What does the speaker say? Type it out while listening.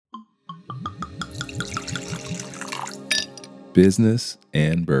Business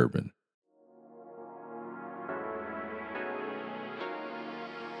and Bourbon.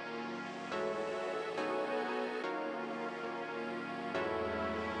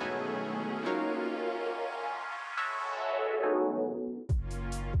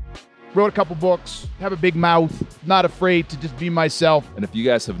 Wrote a couple books, have a big mouth, not afraid to just be myself. And if you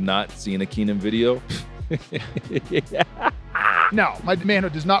guys have not seen a Keenan video, No, my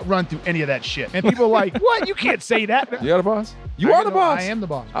manhood does not run through any of that shit. And people are like, what? You can't say that. you are the boss? You are the boss. I am the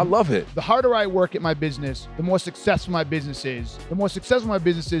boss. I love it. The harder I work at my business, the more successful my business is. The more successful my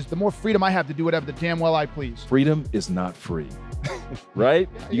business is, the more freedom I have to do whatever the damn well I please. Freedom is not free, right?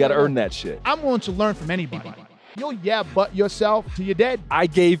 You got to earn that shit. I'm willing to learn from anybody. You'll but yourself till you're dead. I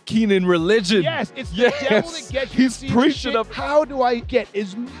gave Keenan religion. Yes, it's the devil that gets you. He's preaching up. How do I get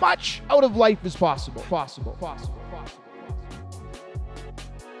as much out of life as possible?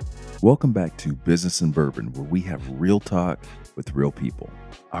 Welcome back to Business and Bourbon, where we have real talk with real people.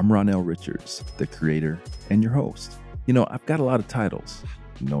 I'm Ronell Richards, the creator and your host. You know, I've got a lot of titles.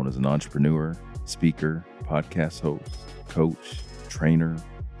 I'm known as an entrepreneur, speaker, podcast host, coach, trainer,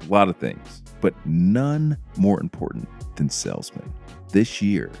 a lot of things, but none more important than salesman. This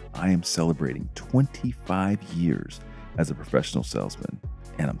year, I am celebrating 25 years as a professional salesman,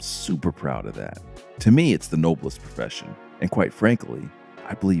 and I'm super proud of that. To me, it's the noblest profession, and quite frankly,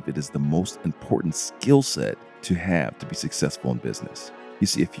 I believe it is the most important skill set to have to be successful in business. You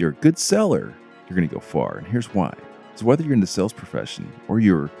see, if you're a good seller, you're going to go far, and here's why. So whether you're in the sales profession or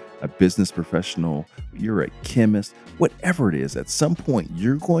you're a business professional, you're a chemist, whatever it is, at some point,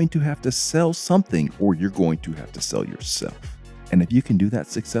 you're going to have to sell something or you're going to have to sell yourself. And if you can do that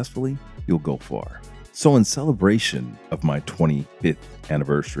successfully, you'll go far. So in celebration of my 25th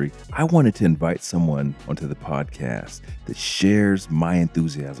anniversary, I wanted to invite someone onto the podcast that shares my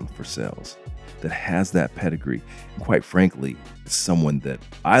enthusiasm for sales, that has that pedigree, and quite frankly, is someone that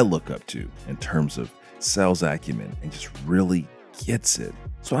I look up to in terms of sales acumen and just really gets it.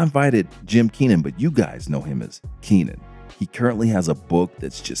 So I invited Jim Keenan, but you guys know him as Keenan. He currently has a book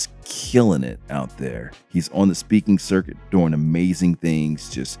that's just killing it out there. He's on the speaking circuit doing amazing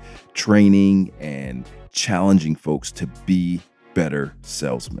things, just training and challenging folks to be better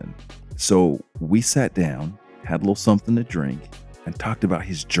salesmen. So we sat down, had a little something to drink, and talked about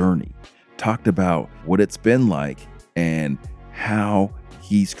his journey, talked about what it's been like and how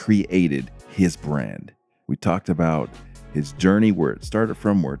he's created his brand. We talked about his journey, where it started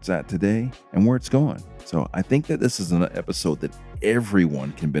from, where it's at today, and where it's going. So I think that this is an episode that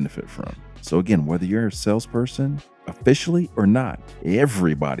everyone can benefit from. So again, whether you're a salesperson, officially or not,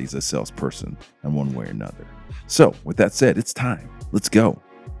 everybody's a salesperson in one way or another. So with that said, it's time. Let's go.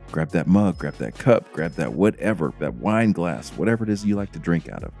 Grab that mug, grab that cup, grab that whatever, that wine glass, whatever it is you like to drink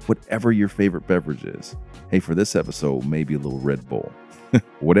out of, whatever your favorite beverage is. Hey, for this episode, maybe a little Red Bull.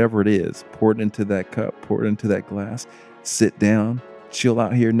 Whatever it is, pour it into that cup, pour it into that glass, sit down, chill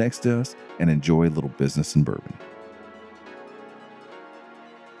out here next to us, and enjoy a little business and bourbon.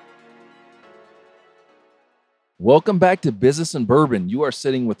 Welcome back to Business and Bourbon. You are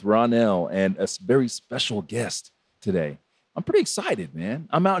sitting with Ronell and a very special guest today. I'm pretty excited, man.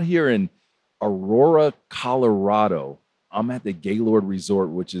 I'm out here in Aurora, Colorado. I'm at the Gaylord Resort,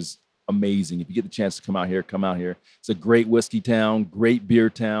 which is amazing. If you get the chance to come out here, come out here. It's a great whiskey town, great beer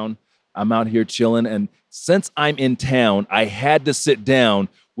town. I'm out here chilling. And since I'm in town, I had to sit down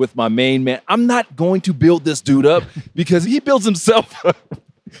with my main man. I'm not going to build this dude up because he builds himself up.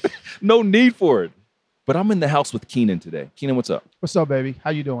 No need for it. But I'm in the house with Keenan today. Keenan, what's up? What's up, baby? How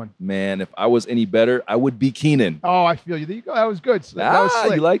you doing? Man, if I was any better, I would be Keenan. Oh, I feel you. There you go. That was good. That was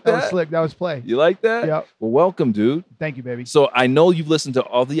slick. You like that? That was slick. That was play. You like that? Yep. Well, welcome, dude. Thank you, baby. So I know you've listened to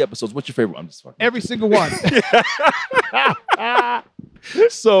all the episodes. What's your favorite one? I'm just fucking. Every single one.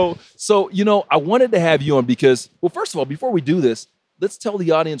 So you know, I wanted to have you on because, well, first of all, before we do this, let's tell the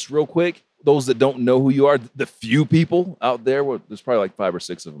audience real quick, those that don't know who you are, the few people out there, well, there's probably like 5 or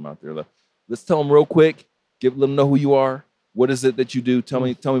 6 of them out there. Let's tell them real quick, let them know who you are. What is it that you do? Tell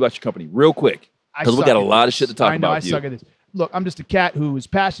me about your company real quick. Because we got a lot of shit to talk about. I suck at this. Look, I'm just a cat who is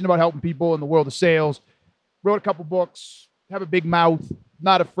passionate about helping people in the world of sales. Wrote a couple books, have a big mouth,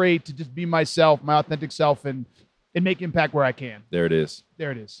 not afraid to just be myself, my authentic self, and make impact where I can. There it is.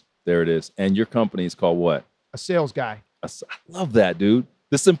 There it is. There it is. And your company is called what? A sales guy. I love that, dude.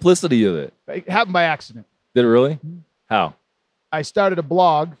 The simplicity of it. It happened by accident. Did it really? How? I started a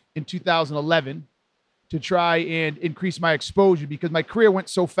blog in 2011 to try and increase my exposure because my career went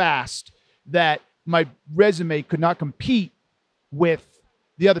so fast that my resume could not compete with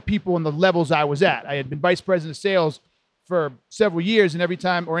the other people and the levels I was at. I had been vice president of sales for several years. And every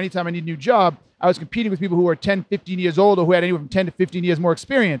time or anytime I need a new job, I was competing with people who were 10, 15 years old or who had anywhere from 10 to 15 years more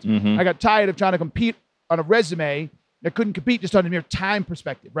experience. Mhm. I got tired of trying to compete on a resume. I couldn't compete just on a mere time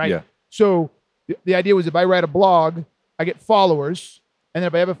perspective, right? Yeah. So the idea was if I write a blog, I get followers. And then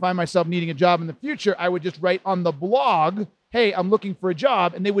if I ever find myself needing a job in the future, I would just write on the blog, hey, I'm looking for a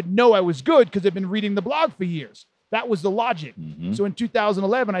job. And they would know I was good because they've been reading the blog for years. That was the logic. Mhm. So in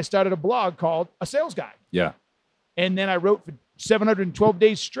 2011, I started a blog called A Sales Guy. Yeah. And then I wrote for 712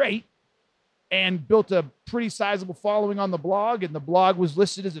 days straight and built a pretty sizable following on the blog. And the blog was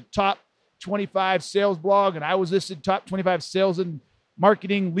listed as a top 25 sales blog. And I was listed top 25 sales and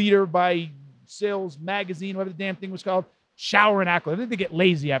marketing leader by Sales Magazine, whatever the damn thing was called. Shower and accolades. I think they get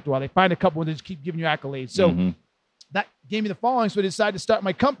lazy after a while. They find a couple and they just keep giving you accolades. So Mhm. that gave me the following. So I decided to start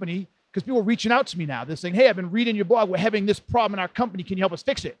my company because people are reaching out to me now. They're saying, hey, I've been reading your blog. We're having this problem in our company. Can you help us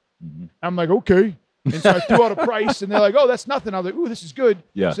fix it? Mhm. I'm like, okay. And so I threw out a price and they're like, oh, that's nothing. I was like, ooh, this is good.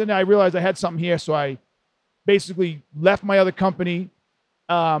 Yeah. So then I realized I had something here. So I basically left my other company.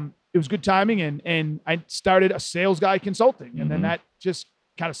 It was good timing. And I started A Sales Guy Consulting. And then Mhm. that just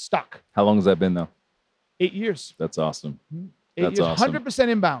kind of stuck. How long has that been though? 8 years. That's awesome. 8 That's years, awesome. 100%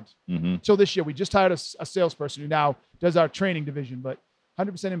 inbound. Mm-hmm. So this year we just hired a salesperson who now does our training division, but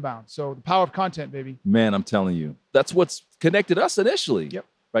 100% inbound. So the power of content, baby. Man, I'm telling you, that's what's connected us initially. Yep.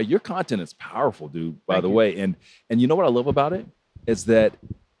 Right. Your content is powerful, dude, by Thank the you. way. And you know what I love about it is that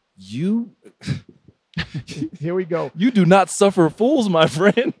you Here we go. you do not suffer fools, my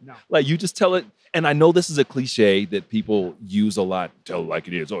friend. No. Like you just tell it. And I know this is a cliche that people use a lot. Tell it like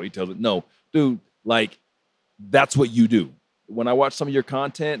it is. Oh, he tells it. No, dude, like that's what you do. When I watch some of your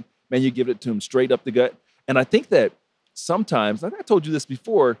content, man, you give it to them straight up the gut. And I think that sometimes, like I told you this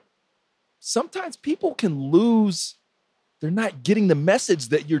before, sometimes people can lose, they're not getting the message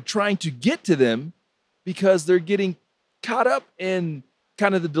that you're trying to get to them because they're getting caught up in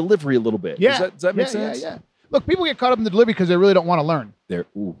kind of the delivery a little bit. Yeah. Does that make sense? Yeah. Look, people get caught up in the delivery because they really don't want to learn. There.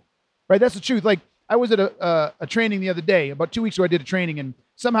 Ooh. Right? That's the truth. Like I was at a training the other day. About 2 weeks ago, I did a training, and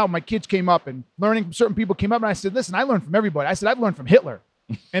somehow my kids came up, and learning from certain people came up, and I said, "Listen, I learned from everybody." I said, "I've learned from Hitler,"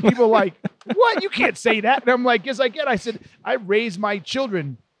 and people were like, "What? You can't say that." And I'm like, "Yes, I can." I said, "I raised my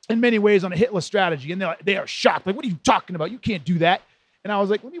children in many ways on a Hitler strategy," and they are shocked. Like, "What are you talking about? You can't do that." And I was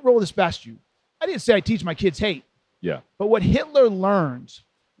like, "Let me roll this past you." I didn't say I teach my kids hate, Yeah. but what Hitler learned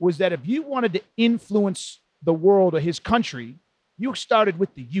was that if you wanted to influence the world or his country, you started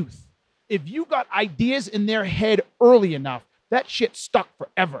with the youth. If you got ideas in their head early enough, that shit stuck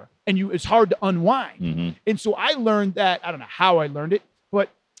forever, and it's hard to unwind. Mm-hmm. And so I learned that. I don't know how I learned it, but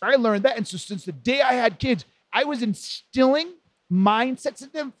I learned that. And so since the day I had kids, I was instilling mindsets in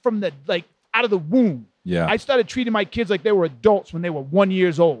them from the out of the womb. Yeah. I started treating my kids like they were adults when they were 1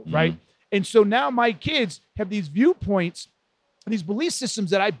 year old, Mhm. right? And so now my kids have these viewpoints and these belief systems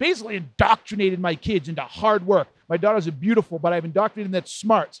that I basically indoctrinated my kids into hard work. My daughters are beautiful, but I've indoctrinated them that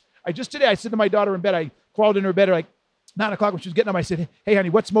smarts. Today I said to my daughter in bed, I crawled in her bed at like 9 o'clock when she was getting up. I said, "Hey, honey,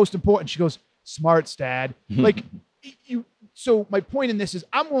 what's most important?" She goes, "Smarts, Dad." Like you. So my point in this is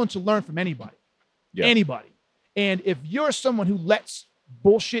I'm willing to learn from anybody, Yeah. anybody. And if you're someone who lets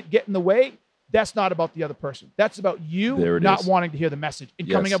bullshit get in the way, that's not about the other person. That's about you There it not is. wanting to hear the message and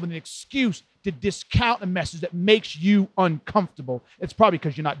coming Yes. up with an excuse to discount a message that makes you uncomfortable. It's probably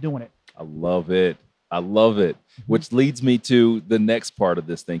because you're not doing it. I love it. I love it. Which leads me to the next part of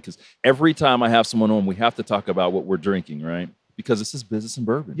this thing. Because every time I have someone on, we have to talk about what we're drinking, right? Because this is business and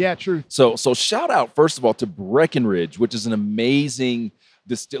bourbon. Yeah, true. So shout out, first of all, to Breckenridge, which is an amazing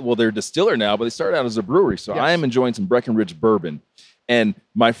they're a distiller now, but they started out as a brewery. So Yes. I am enjoying some Breckenridge bourbon. And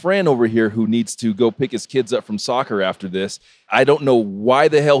my friend over here who needs to go pick his kids up from soccer after this, I don't know why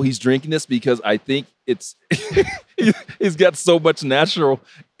the hell he's drinking this because I think it's he's got so much natural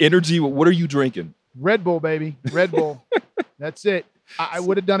energy. What are you drinking? Red Bull, baby. Red Bull. That's it. I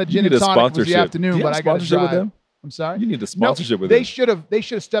would have done a You gin need and a tonic for the sponsorship. afternoon, Do you but have I got to sponsorship with drive. them? I'm sorry. You need a sponsorship with they them. should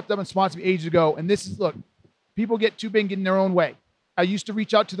have stepped up and sponsored me ages ago. And this is, look, people get too big and get in their own way. I used to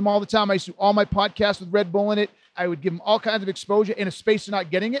reach out to them all the time. I used to do all my podcasts with Red Bull in it. I would give them all kinds of exposure in a space they're not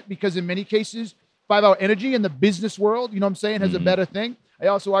getting it because in many cases, 5 Hour Energy in the business world, you know what I'm saying, has a better thing. I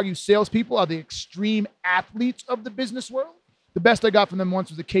also argue salespeople are the extreme athletes of the business world. The best I got from them once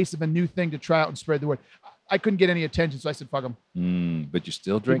was a case of a new thing to try out and spread the word. I couldn't get any attention, so I said, fuck them. But you're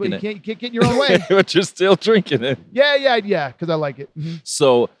still drinking you it. can't get in your own way. But you're still drinking it. Yeah, because I like it.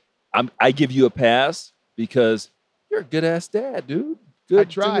 So I give you a pass because you're a good ass dad, dude. Good. I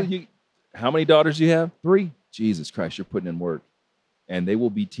try. How many daughters do you have? 3. Jesus Christ, you're putting in work. And they will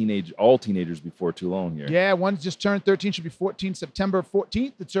be all teenagers before too long here. Yeah, one's just turned 13. Should be 14, September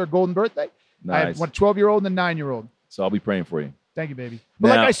 14th. It's her golden birthday. I have Nice. one 12-year-old and a 9-year-old. So I'll be praying for you. Thank you, baby. But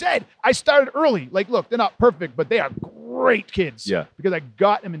like Now- I said, I started early. Like, look, they're not perfect, but they are great kids. Yeah. Because I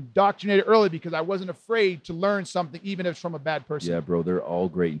got them indoctrinated early because I wasn't afraid to learn something, even if it's from a bad person. Yeah, bro, they're all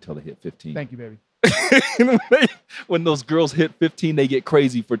great until they hit 15. Thank you, baby. When those girls hit 15, they get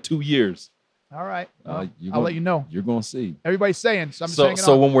crazy for 2 years. All right. Well, You're I'll gonna- let you know. You're going to see. Everybody's saying, so I'm just So, hanging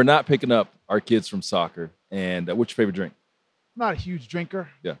so on. when we're not picking up our kids from soccer, and what's your favorite drink? I'm not a huge drinker.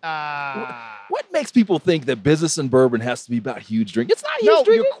 Yeah. What? What makes people think that business and bourbon has to be about huge drink? It's not huge No,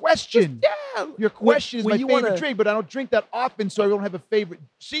 drink. your question. Yeah. Your question is when my you favorite wanna- drink, but I don't drink that often, so I don't have a favorite.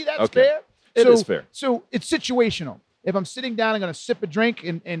 See, that's Okay. fair. It is fair. So it's situational. If I'm sitting down and going to sip a drink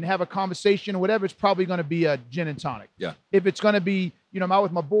and have a conversation or whatever, it's probably going to be a gin and tonic. Yeah. If it's going to be, I'm out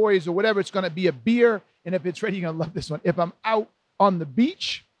with my boys or whatever, it's going to be a beer. And if it's ready, you're going to love this one. If I'm out on the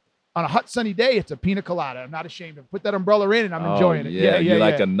beach on a hot sunny day, it's a pina colada. I'm not ashamed to put that umbrella in and I'm enjoying it. Yeah, you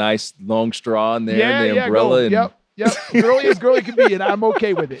like yeah. a nice long straw in there, yeah, and the yeah, umbrella, go. and Yep. Girly as girly can be, and I'm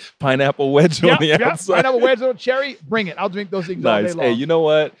okay with it. pineapple wedge on the Yep. outside. Pineapple wedge, little cherry, bring it. I'll drink those things all day Nice. long. Hey, you know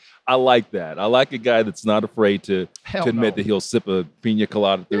what? I like that. I like a guy that's not afraid to Hell admit no. that he'll sip a pina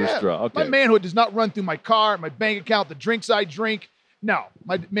colada through a straw. Okay. My manhood does not run through my car, my bank account, the drinks I drink. No,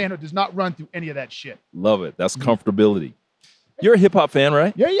 my manhood does not run through any of that shit. Love it. That's comfortability. You're a hip hop fan,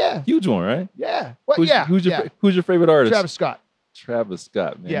 right? Yeah. Huge one, right? Yeah. Well, Who's, yeah. Who's your yeah. Who's your favorite artist? Travis Scott. Travis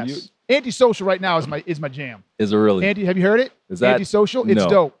Scott, man. Yes. Antisocial right now is my jam. Is it really? Have you heard it? Is that- Antisocial? It's no.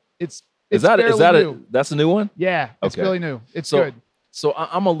 dope. It's is that fairly new. that's a new one? Yeah, it's Okay. really new. It's So- good. So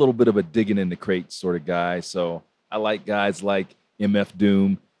I'm a little bit of a digging in the crate sort of guy. So I like guys like MF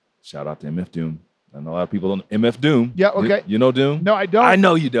Doom. Shout out to MF Doom. I know a lot of people don't. MF Doom. Yeah, okay. You know Doom? No, I don't. I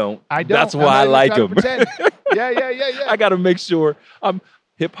know you don't. I don't. That's I'm why I not like even him. trying to pretend. Yeah. I got to make sure I'm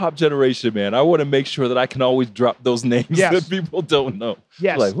hip hop generation, man. I want to make sure that I can always drop those names Yes. that people don't know.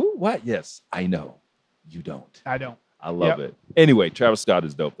 Yes. Like, who? What? Yes, I know. You don't. I don't. I love Yep. it. Anyway, Travis Scott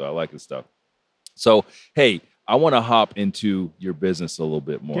is dope, though. I like his stuff. So, hey, I want to hop into your business a little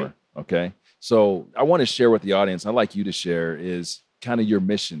bit more. Okay. So, I want to share with the audience, I'd like you to share, is kind of your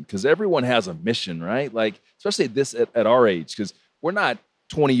mission, because everyone has a mission, right? Like, especially at our age, because we're not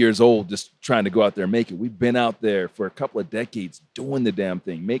 20 years old just trying to go out there and make it. We've been out there for a couple of decades doing the damn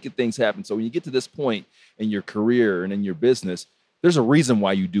thing, making things happen. So, when you get to this point in your career and in your business, there's a reason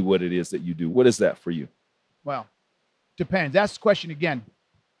why you do what it is that you do. What is that for you? Well, depends. That's the question again.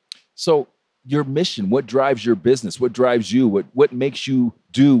 So your mission, what drives your business? What drives you? What makes you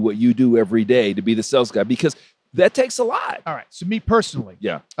do what you do every day to be the sales guy? Because that takes a lot. All right. So me personally,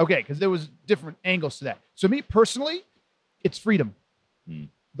 Yeah. okay, because there was different angles to that. So me personally, it's freedom. Hmm.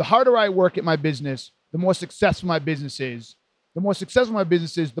 The harder I work at my business, the more successful my business is. The more successful my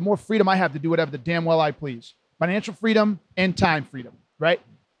business is, the more freedom I have to do whatever the damn well I please. Financial freedom and time freedom, right?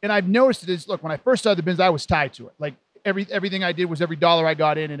 And I've noticed it is, look, when I first started the business, I was tied to it. Like everything I did was every dollar I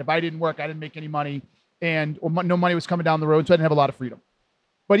got in. And if I didn't work, I didn't make any money no money was coming down the road. So I didn't have a lot of freedom.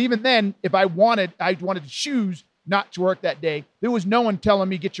 But even then, if I wanted to choose not to work that day, there was no one telling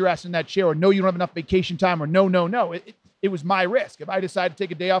me, get your ass in that chair, or no, you don't have enough vacation time, or no. It was my risk. If I decided to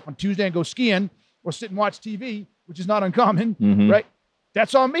take a day off on Tuesday and go skiing or sit and watch TV, which is not uncommon, Mhm. right?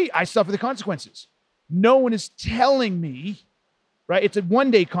 That's on me. I suffer the consequences. No one is telling me, right? It's a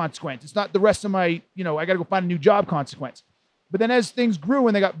one-day consequence. It's not the rest of my, I got to go find a new job consequence. But then as things grew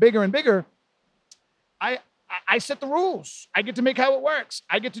and they got bigger and bigger, I set the rules. I get to make how it works.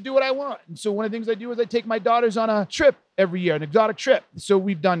 I get to do what I want. And so one of the things I do is I take my daughters on a trip every year, an exotic trip. So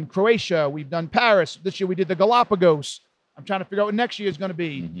we've done Croatia. We've done Paris. This year we did the Galapagos. I'm trying to figure out what next year is going to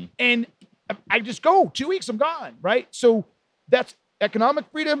be. Mhm. And I just go 2 weeks, I'm gone, right? So that's economic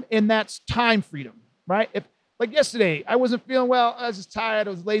freedom and that's time freedom, right? If like yesterday, I wasn't feeling well. I was just tired.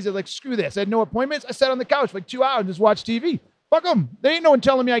 I was lazy. Like, screw this. I had no appointments. I sat on the couch for like 2 hours and just watched TV. Fuck them. There ain't no one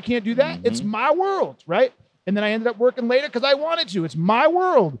telling me I can't do that. It's my world, right? And then I ended up working later because I wanted to. It's my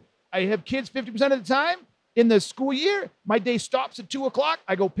world. I have kids 50% of the time. In the school year, my day stops at 2 o'clock.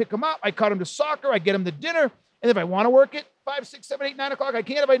 I go pick them up. I cut them to soccer. I get them to dinner. And if I want to work at 5, 6, 7, 8, 9 o'clock, I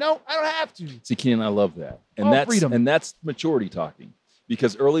can. If I don't, I don't have to. See, Ken, I love that. And All that's freedom. and that's maturity talking.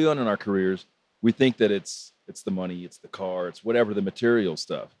 Because early on in our careers, we think that it's the money, it's the car, it's whatever, the material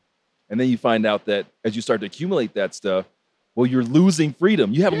stuff. And then you find out that as you start to accumulate that stuff, well, you're losing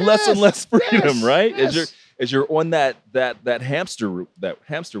freedom. You have less and less freedom, yes, right? yes. As you're on that hamster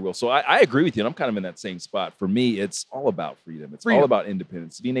wheel. So I agree with you. And I'm kind of in that same spot. For me, it's all about freedom. It's all about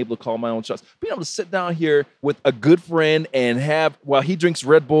independence, being able to call my own shots, being able to sit down here with a good friend and have, while he drinks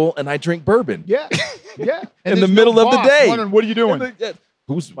Red Bull and I drink bourbon. Yeah. Yeah. In the there's middle of the boss day. wondering, what are you doing?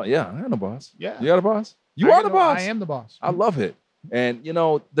 Who's, yeah, I am the boss. Yeah. You got a boss? You I are get the no- boss. I am the boss. I love it. And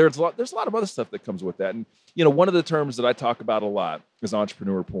there's a lot of other stuff that comes with that. And one of the terms that I talk about a lot is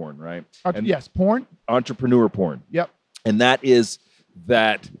entrepreneur porn, right? And Yes, porn. entrepreneur porn. Yep. And that is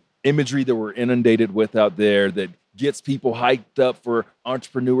that imagery that we're inundated with out there that gets people hyped up for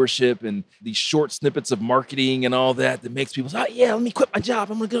entrepreneurship and these short snippets of marketing and all that makes people say, oh, yeah, let me quit my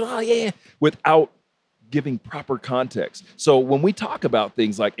job. I'm going to go, oh, yeah, without giving proper context. So when we talk about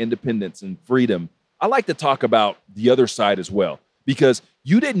things like independence and freedom, I like to talk about the other side as well, because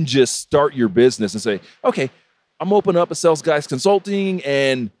you didn't just start your business and say, okay, I'm opening up a Sales Guys Consulting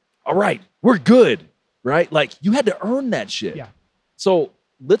and all right, we're good, right? Like you had to earn that shit. Yeah. So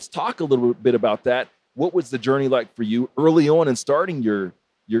let's talk a little bit about that. What was the journey like for you early on in starting your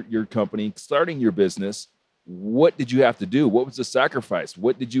company, starting your business? What did you have to do? What was the sacrifice?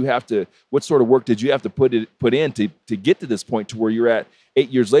 What sort of work did you have to put in to get to this point to where you're at 8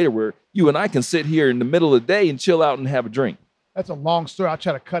 years later, where you and I can sit here in the middle of the day and chill out and have a drink? That's a long story. I'll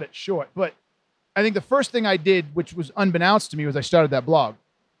try to cut it short. But I think the first thing I did, which was unbeknownst to me, was I started that blog.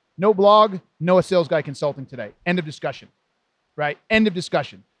 No blog, no a Sales Guy Consulting today. End of discussion, right? End of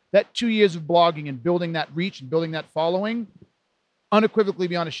discussion. That 2 years of blogging and building that reach and building that following, unequivocally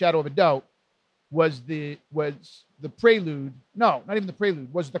beyond a shadow of a doubt, was the prelude. No, not even the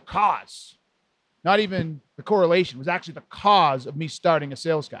prelude, was the cause. Not even the correlation, was actually the cause of me starting a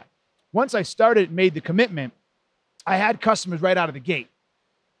Sales Guy. Once I started and made the commitment, I had customers right out of the gate.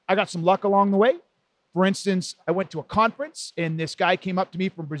 I got some luck along the way. For instance, I went to a conference and this guy came up to me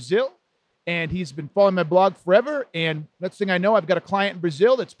from Brazil and he's been following my blog forever. And next thing I know, I've got a client in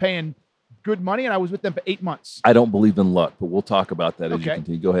Brazil that's paying good money and I was with them for 8 months. I don't believe in luck, but we'll talk about that as you Okay.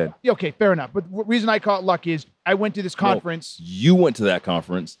 continue. Go ahead. Yeah, okay, fair enough. But the reason I call it luck is I went to this conference. No, you went to that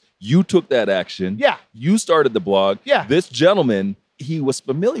conference. You took that action. Yeah. You started the blog. Yeah. This gentleman, he was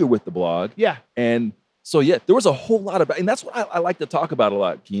familiar with the blog. Yeah. And so, yeah, there was a whole lot of, and that's what I like to talk about a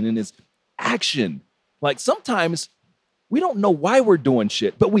lot, Keenan, is action. Like sometimes we don't know why we're doing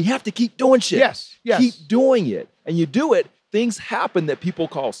shit, but we have to keep doing shit. Yes. Keep doing it. And you do it, things happen that people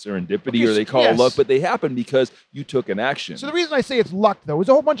call serendipity or they call Yes. luck, but they happen because you took an action. So the reason I say it's luck, though, is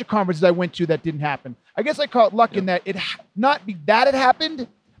a whole bunch of conferences I went to that didn't happen. I guess I call it luck in that not be that it happened,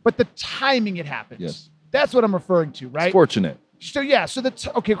 but the timing it happens. Yes. That's what I'm referring to, right? It's fortunate. So yeah, so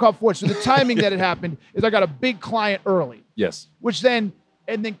call it fortunate. So the timing that it happened is I got a big client early, Yes. which then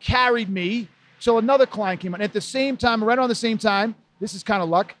carried me till another client came on. At the same time, right around the same time, this is kind of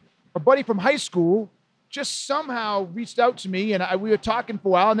luck, a buddy from high school just somehow reached out to me and we were talking for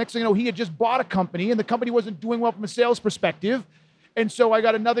a while. Next thing you know, he had just bought a company and the company wasn't doing well from a sales perspective. And so I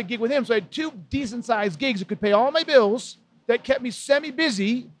got another gig with him. So I had 2 decent sized gigs that could pay all my bills that kept me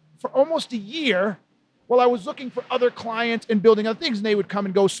semi-busy for almost a year while I was looking for other clients and building other things. And they would come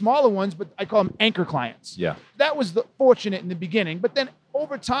and go, smaller ones, but I call them anchor clients. Yeah. That was the fortunate in the beginning. But then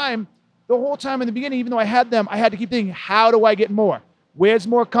over time, the whole time in the beginning, even though I had them, I had to keep thinking, how do I get more? Where's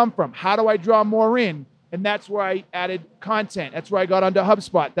more come from? How do I draw more in? And that's where I added content. That's where I got onto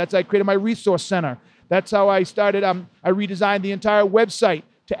HubSpot. That's how I created my resource center. That's how I started. I redesigned the entire website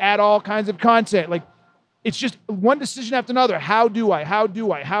to add all kinds of content. Like, it's just one decision after another. How do I?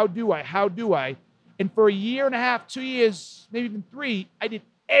 And for a year and a half, 2 years, maybe even 3, I did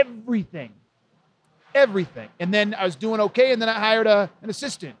everything. And then I was doing okay. And then I hired an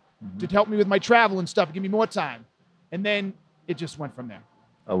assistant to help me with my travel and stuff, give me more time. And then it just went from there.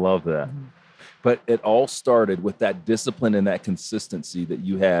 I love that. Mm-hmm. But it all started with that discipline and that consistency that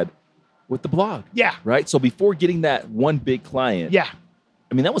you had with the blog. Yeah. Right? So before getting that one big client. Yeah.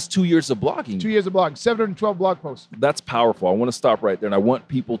 I mean, that was 2 years of blogging. 2 years of blogging, 712 blog posts. That's powerful. I want to stop right there. And I want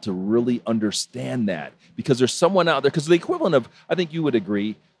people to really understand that because there's someone out there, because the equivalent of, I think you would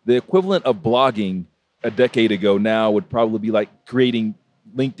agree, the equivalent of blogging a decade ago now would probably be like creating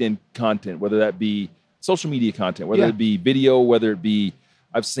LinkedIn content, whether that be social media content, whether it be video, whether it be,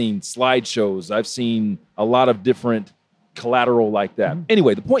 I've seen slideshows. I've seen a lot of different collateral like that. Mm-hmm.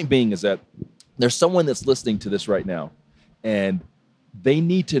 Anyway, the point being is that there's someone that's listening to this right now, and they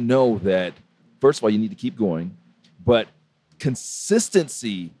need to know that, first of all, you need to keep going, but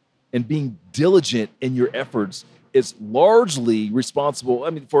consistency and being diligent in your efforts is largely responsible. I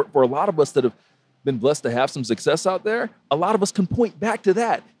mean, for a lot of us that have been blessed to have some success out there, a lot of us can point back to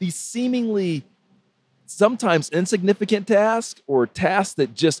that. These seemingly sometimes insignificant tasks or tasks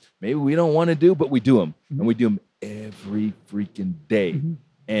that just maybe we don't want to do, but we do them. Mm-hmm. And we do them every freaking day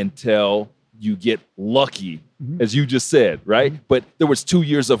until you get lucky, as you just said, right? But there was 2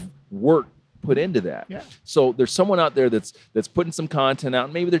 years of work put into that. Yeah. So there's someone out there that's putting some content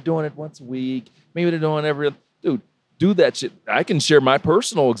out. Maybe they're doing it once a week. Maybe they're doing do that shit. I can share my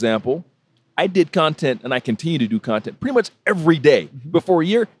personal example. I did content and I continue to do content pretty much every day. Before a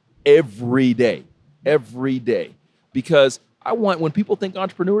year, every day, because I want, when people think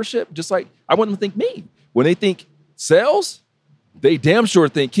entrepreneurship, just like I want them to think me. When they think sales, they damn sure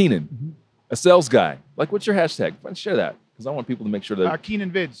think Keenan, a sales guy. Like, what's your hashtag? Share that, because I want people to make sure that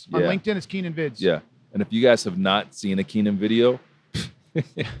Keenan Vids. On LinkedIn, it's Keenan Vids. Yeah. And if you guys have not seen a Keenan video,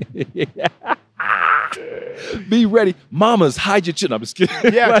 be ready. Mamas, hide your chin. I'm just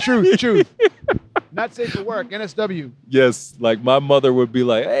kidding. Yeah, truth. Not safe for work, NSW. Yes, like my mother would be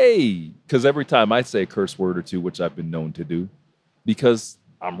like, hey, because every time I say a curse word or two, which I've been known to do, because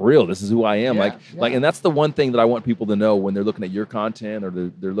I'm real. This is who I am. Yeah, Like, and that's the one thing that I want people to know when they're looking at your content or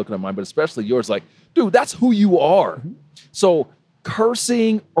they're looking at mine, but especially yours. Like, dude, that's who you are. So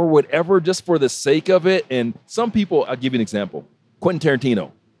cursing or whatever, just for the sake of it. And some people, I'll give you an example. Quentin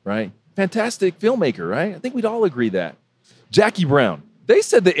Tarantino, right? Fantastic filmmaker, right? I think we'd all agree that. Jackie Brown. They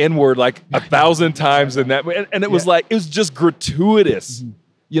said the N-word like 1,000 times in that, and it was like, it was just gratuitous,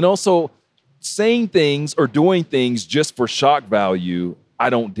 you know? So saying things or doing things just for shock value, I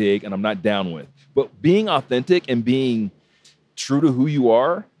don't dig and I'm not down with. But being authentic and being true to who you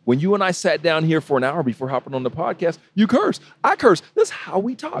are, when you and I sat down here for an hour before hopping on the podcast, you curse, I curse. That's how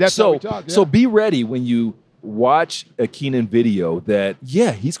we talk. That's how we talk, yeah. So be ready when you watch a Keenan video that,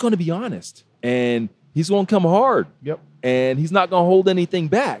 yeah, he's going to be honest and he's going to come hard. Yep. And he's not going to hold anything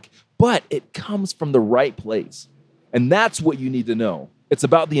back, but it comes from the right place. And that's what you need to know. It's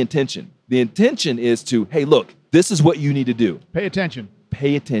about the intention. The intention is to, hey, look, this is what you need to do. Pay attention.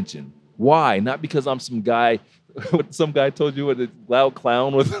 Pay attention. Why? Not because I'm some guy, what some guy told you, what a loud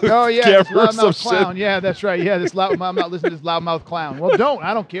clown with oh, yeah, camera or some loudmouth clown. shit. Yeah, that's right. Yeah, I'm not listening to this loudmouth clown. Well,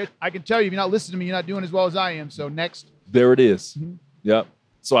 I don't care. I can tell you, if you're not listening to me, you're not doing as well as I am. So next. There it is. Yep.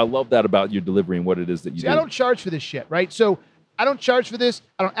 So I love that about your delivery and what it is that you do. I don't charge for this shit, right? So I don't charge for this.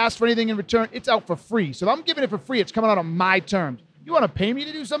 I don't ask for anything in return. It's out for free. So if I'm giving it for free, it's coming out on my terms. You want to pay me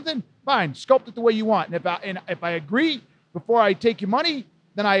to do something? Fine, sculpt it the way you want. And if I agree before I take your money,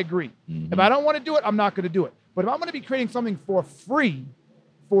 then I agree. If I don't want to do it, I'm not going to do it. But if I'm going to be creating something for free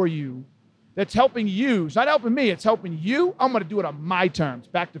for you that's helping you, it's not helping me, it's helping you, I'm going to do it on my terms.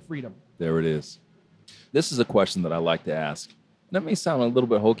 Back to freedom. There it is. This is a question that I like to ask. That may sound a little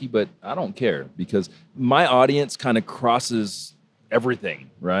bit hokey, but I don't care because my audience kind of crosses everything,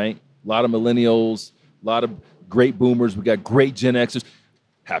 right? A lot of millennials, a lot of great boomers. We got great Gen Xers.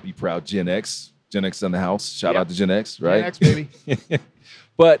 Happy, proud Gen X. Gen X in the house. Shout out to Gen X, right? Gen X, baby.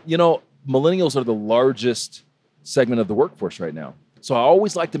 But, you know, millennials are the largest segment of the workforce right now. So I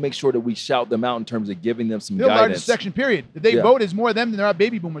always like to make sure that we shout them out in terms of giving them some guidance. The largest section, period. If they vote is more of them than there are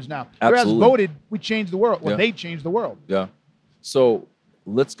baby boomers now. Whereas voted, we changed the world. Well, they changed the world. Yeah. So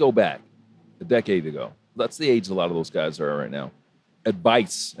let's go back a decade ago. That's the age a lot of those guys are right now.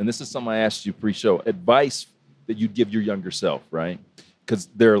 Advice, and this is something I asked you pre-show, advice that you'd give your younger self, right? Because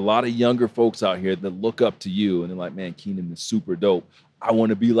there are a lot of younger folks out here that look up to you and they're like, man, Keenan is super dope. I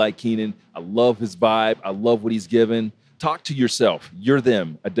want to be like Keenan. I love his vibe. I love what he's given. Talk to yourself. You're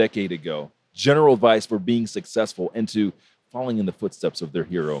them a decade ago. General advice for being successful and to following in the footsteps of their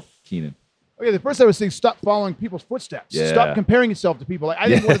hero, Keenan. Okay, the first I was saying, stop following people's footsteps. Yeah. Stop comparing yourself to people. Like, I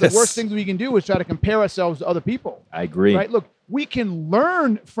think one of the worst things we can do is try to compare ourselves to other people. I agree. Right? Look, we can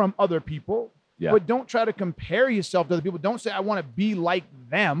learn from other people, Yeah. but don't try to compare yourself to other people. Don't say, I want to be like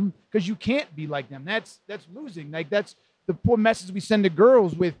them, because you can't be like them. That's losing. Like, that's the poor message we send to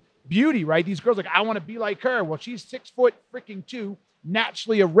girls with beauty, right? These girls like, I want to be like her. Well, she's 6'2",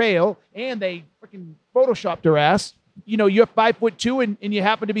 naturally a rail, and they freaking photoshopped her ass. You know, you're 5'2" and you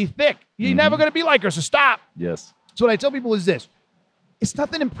happen to be thick. You're never going to be like her, so stop. Yes. So what I tell people is this. It's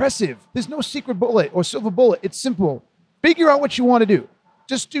nothing impressive. There's no secret bullet or silver bullet. It's simple. Figure out what you want to do.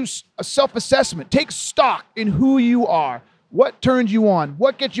 Just do a self-assessment. Take stock in who you are, what turns you on,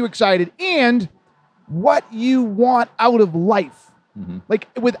 what gets you excited, and what you want out of life. Like,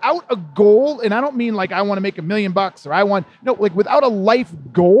 without a goal, and I don't mean like I want to make $1 million or like without a life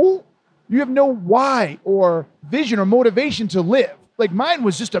goal, you have no why or vision or motivation to live. Like, mine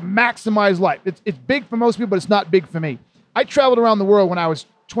was just to maximize life. It's big for most people, but it's not big for me. I traveled around the world when I was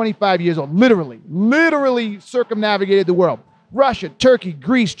 25 years old, literally circumnavigated the world. Russia, Turkey,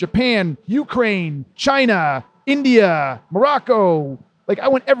 Greece, Japan, Ukraine, China, India, Morocco. Like, I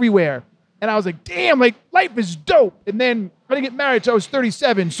went everywhere. And I was like, damn, like, life is dope. And then I didn't get married till I was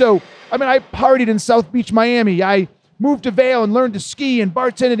 37. So, I mean, I partied in South Beach, Miami. I moved to Vail and learned to ski and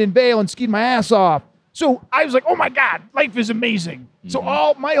bartended in Vail and skied my ass off. So I was like, oh my God, life is amazing. So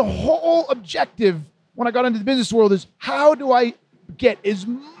my whole objective when I got into the business world is, how do I get as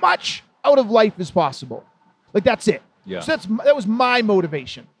much out of life as possible? Like, that's it. Yeah. So that was my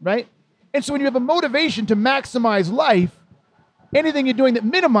motivation, right? And so when you have a motivation to maximize life, anything you're doing that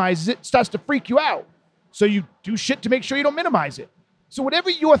minimizes it starts to freak you out. So you do shit to make sure you don't minimize it. So whatever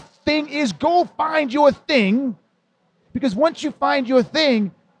your thing is, go find your thing, because once you find your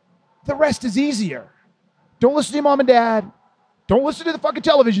thing, the rest is easier. Don't listen to your mom and dad. Don't listen to the fucking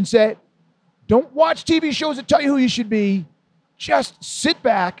television set. Don't watch TV shows that tell you who you should be. Just sit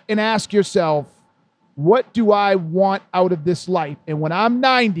back and ask yourself, what do I want out of this life? And when I'm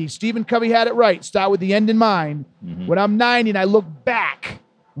 90, Stephen Covey had it right. Start with the end in mind. When I'm 90 and I look back,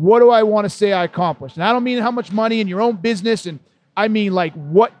 what do I want to say I accomplished? And I don't mean how much money in your own business. And I mean, like,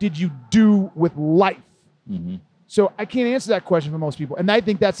 what did you do with life? So I can't answer that question for most people. And I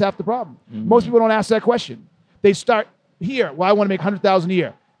think that's half the problem. Most people don't ask that question. They start here. Well, I want to make $100,000 a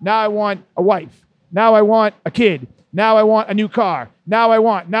year. Now I want a wife. Now I want a kid. Now I want a new car. Now I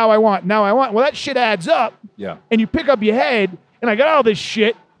want. Well, that shit adds up. Yeah. And you pick up your head, and I got all this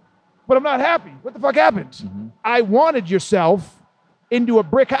shit, but I'm not happy. What the fuck happened? I wanted yourself into a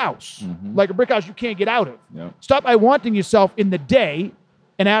brick house, like a brick house you can't get out of. Yeah. Stop I wanting yourself in the day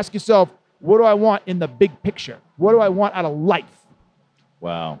and ask yourself, what do I want in the big picture? What do I want out of life?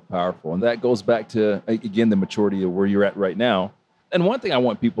 Wow, powerful. And that goes back to, again, the maturity of where you're at right now. And one thing I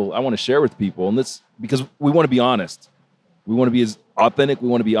want to share with people, and this, because we want to be honest. We want to be as authentic. We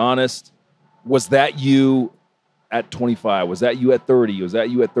want to be honest. Was that you at 25? Was that you at 30? Was that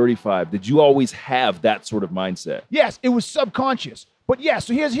you at 35? Did you always have that sort of mindset? Yes, it was subconscious. But yeah,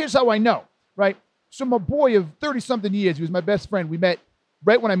 so here's how I know, right? So my boy of 30-something years, he was my best friend. We met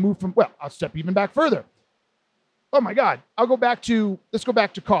right when I moved from, well, I'll step even back further. Oh my God, let's go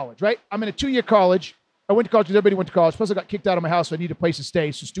back to college, right? I'm in a 2-year college. I went to college because everybody went to college. Plus I got kicked out of my house, so I needed a place to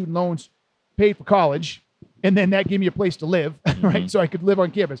stay. So student loans paid for college. And then that gave me a place to live, right? So I could live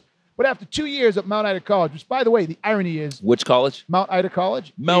on campus. But after 2 years at Mount Ida College, which, by the way, the irony is... Which college? Mount Ida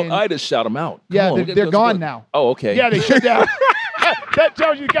College. Mount Ida, shout them out. Yeah, they're gone now. Oh, okay. Yeah, they shut down. That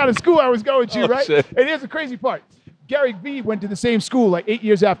tells you the kind of school I was going to, right? Shit. And here's the crazy part. Gary Vee went to the same school like 8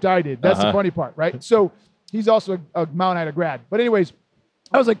 years after I did. That's the funny part, right? So he's also a Mount Ida grad. But anyways,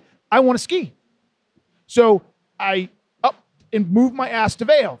 I was like, I want to ski. So I up and moved my ass to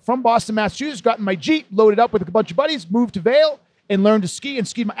Vail from Boston, Massachusetts, got in my Jeep, loaded up with a bunch of buddies, moved to Vail, and learned to ski and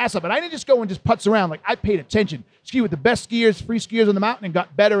skied my ass up. And I didn't just go and just putz around. Like, I paid attention. Ski with the best skiers, free skiers on the mountain, and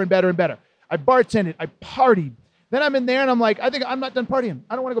got better and better and better. I bartended. I partied. Then I'm in there, and I'm like, I think I'm not done partying.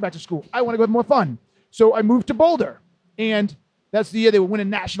 I don't want to go back to school. I want to go have more fun. So I moved to Boulder. And that's the year they were winning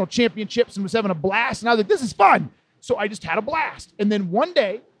national championships and was having a blast. And I was like, this is fun. So I just had a blast. And then one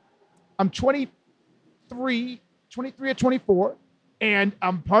day, I'm 23 or 24, and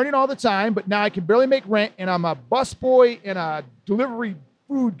I'm partying all the time, but now I can barely make rent, and I'm a busboy and a delivery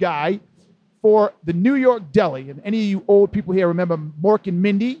food guy for the New York Deli. And any of you old people here remember Mork and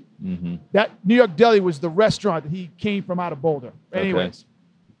Mindy? That New York Deli was the restaurant that he came from out of Boulder. Anyways,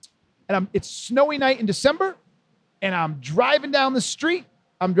 and it's snowy night in December, and I'm driving down the street.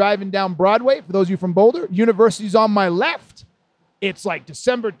 I'm driving down Broadway, for those of you from Boulder. University's on my left. It's like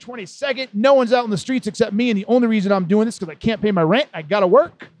December 22nd. No one's out in the streets except me, and the only reason I'm doing this is because I can't pay my rent. I got to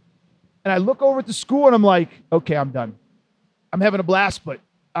work. And I look over at the school, and I'm like, okay, I'm done. I'm having a blast, but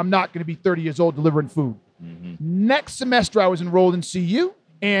I'm not going to be 30 years old delivering food. Next semester, I was enrolled in CU,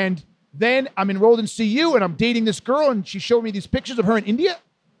 and then I'm enrolled in CU, and I'm dating this girl, and she showed me these pictures of her in India,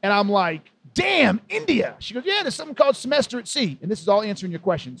 and I'm like, damn, India. She goes, yeah, there's something called Semester at Sea, and this is all answering your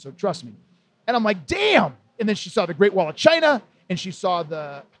question, so trust me. And I'm like, damn. And then she saw the Great Wall of China, and she saw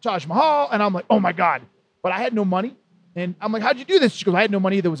the Taj Mahal, and I'm like, oh my God. But I had no money. And I'm like, how'd you do this? She goes, I had no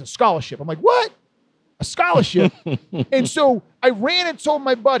money. There was a scholarship. I'm like, what? A scholarship? And so I ran and told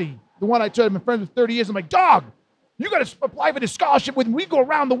my buddy, the one I told him, been friends with 30 years. I'm like, dog, you got to apply for this scholarship with me. We go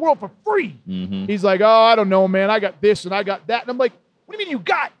around the world for free. He's like, oh, I don't know, man. I got this and I got that. And I'm like, what do you mean you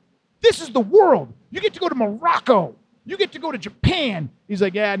got? This is the world. You get to go to Morocco. You get to go to Japan. He's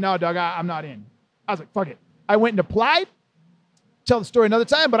like, yeah, no, dog, I'm not in. I was like, fuck it. I went and applied. Tell the story another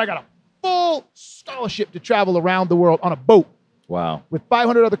time, but I got a full scholarship to travel around the world on a boat. Wow. With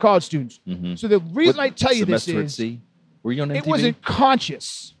 500 other college students. So the reason I tell you this Semester at is, Sea? Were you on MTV? it wasn't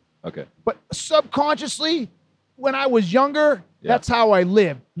conscious, Okay. but subconsciously, when I was younger, that's how I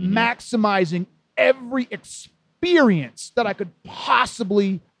lived, maximizing every experience that I could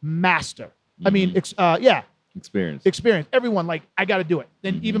possibly master. I mean, Experience. Everyone, like, I got to do it.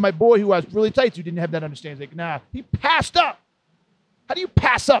 Then even my boy who I was really tight to didn't have that understanding. He's like, nah, he passed up. How do you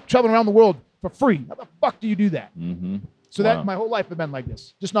pass up traveling around the world for free? How the fuck do you do that? So that my whole life had been like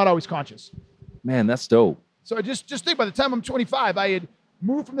this, just not always conscious. Man, that's dope. So I just think by the time I'm 25, I had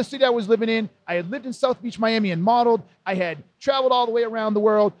moved from the city I was living in. I had lived in South Beach, Miami and modeled. I had traveled all the way around the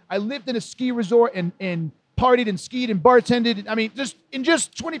world. I lived in a ski resort and partied and skied and bartended. I mean,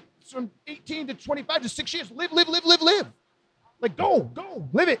 from 18 to 25, just 6 years, live. Like, go,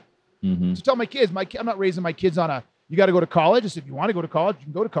 live it. Mm-hmm. To tell my kids, I'm not raising my kids on you got to go to college. Just if you want to go to college, you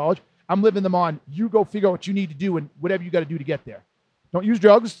can go to college. I'm living them on, you go figure out what you need to do and whatever you got to do to get there. Don't use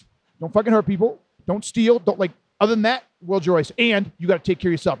drugs. Don't fucking hurt people. Don't steal. Other than that, world's your oyster. And you got to take care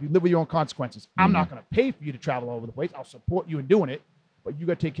of yourself. You live with your own consequences. Mm-hmm. I'm not going to pay for you to travel all over the place. I'll support you in doing it, but you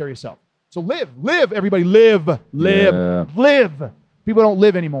got to take care of yourself. So live, everybody, live. People don't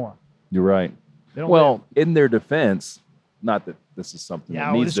live anymore. You're right. Well, in their defense, not that this is something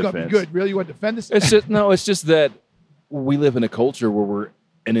that needs this is defense. going to be good. Really, you want to defend this? It's just that we live in a culture where we're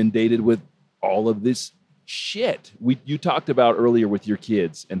inundated with all of this shit. You talked about earlier with your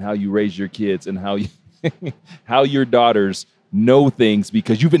kids and how you raise your kids and how how your daughters know things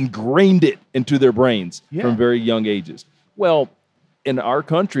because you've ingrained it into their brains from very young ages. Well, in our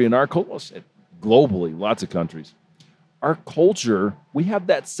country, in our culture, globally, lots of countries, our culture, we have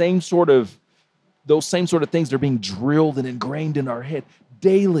those same sort of things that are being drilled and ingrained in our head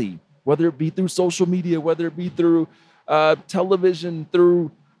daily, whether it be through social media, whether it be through television,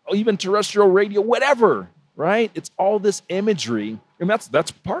 through even terrestrial radio, whatever, right? It's all this imagery. And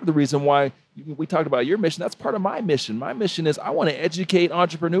that's part of the reason why we talked about your mission. That's part of my mission. My mission is I want to educate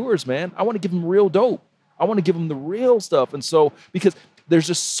entrepreneurs, man. I want to give them real dope. I want to give them the real stuff. And so, because there's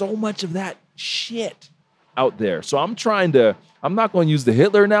just so much of that shit out there. So I'm not going to use the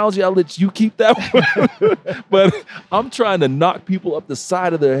Hitler analogy. I'll let you keep that one. But I'm trying to knock people up the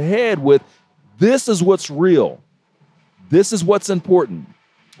side of their head with, this is what's real. This is what's important.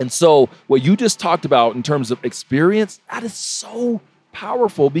 And so what you just talked about in terms of experience, that is so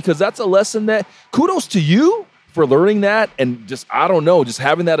powerful because that's a lesson that kudos to you for learning that and just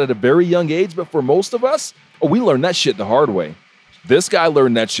having that at a very young age. But for most of us, we learned that shit the hard way. This guy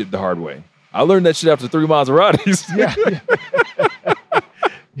learned that shit the hard way. I learned that shit after 3 Maseratis.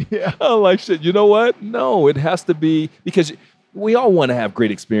 Yeah. I'm like, shit, you know what? No, it has to be, because we all want to have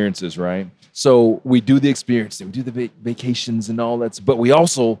great experiences, right? So we do the experience, we do the vacations and all that, but we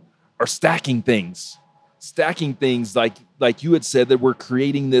also are stacking things like you had said, that we're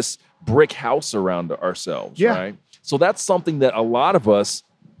creating this brick house around ourselves, right? So that's something that a lot of us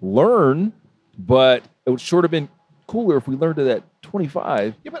learn, but it would sort of been cooler if we learned it at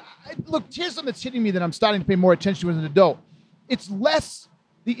 25. Yeah, but look, here's something that's hitting me that I'm starting to pay more attention to as an adult. It's less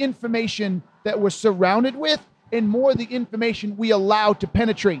the information that we're surrounded with and more the information we allow to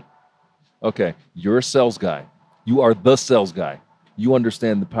penetrate. Okay, you're a sales guy. You are the sales guy. You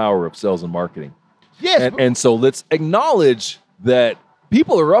understand the power of sales and marketing. Yes. And so let's acknowledge that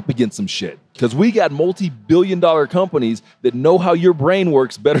people are up against some shit because we got multi-billion-dollar companies that know how your brain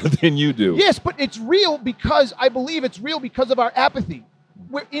works better than you do. Yes, but it's real because I believe it's real because of our apathy.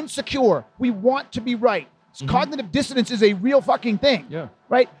 We're insecure. We want to be right. Cognitive dissonance is a real fucking thing. Yeah.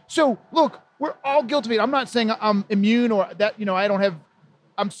 Right? So, look, we're all guilty of it. I'm not saying I'm immune or that,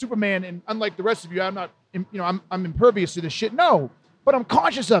 I'm Superman and unlike the rest of you, I'm not, I'm impervious to this shit. No, but I'm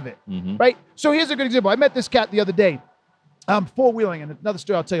conscious of it. Right? So here's a good example. I met this cat the other day, four-wheeling, and another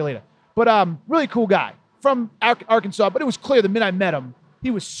story I'll tell you later. But really cool guy from Arkansas, but it was clear the minute I met him, he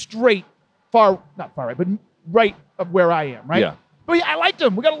was not far right, but right of where I am, right? Yeah. But yeah, I liked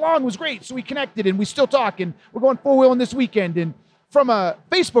him. We got along. It was great. So we connected, and we still talk, and we're going four-wheeling this weekend. And from a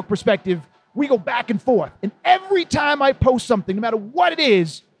Facebook perspective, we go back and forth. And every time I post something, no matter what it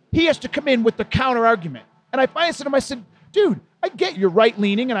is, he has to come in with the counter-argument. And I finally said to him, I said, dude, I get you're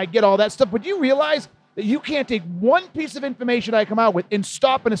right-leaning, and I get all that stuff, but do you realize that you can't take one piece of information I come out with and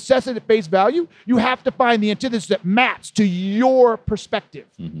stop and assess it at face value? You have to find the antithesis that maps to your perspective,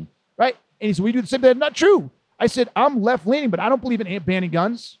 right? And he said, we do the same thing. That's not true. I said, I'm left-leaning, but I don't believe in banning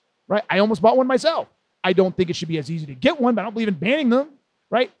guns, right? I almost bought one myself. I don't think it should be as easy to get one, but I don't believe in banning them,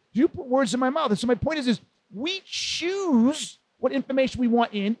 right? You put words in my mouth. And so my point is we choose what information we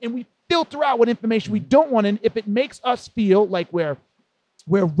want in, and we filter out what information we don't want in if it makes us feel like we're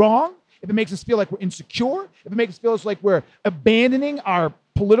wrong, if it makes us feel like we're insecure, if it makes us feel like we're abandoning our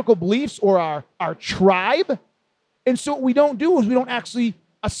political beliefs or our tribe. And so what we don't do is we don't actually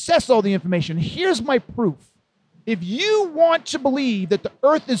assess all the information. Here's my proof. If you want to believe that the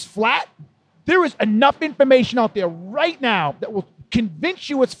earth is flat, there is enough information out there right now that will convince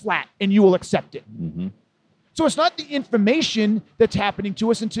you it's flat and you will accept it. So it's not the information that's happening to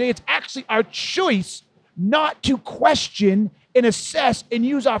us. And today it's actually our choice not to question and assess and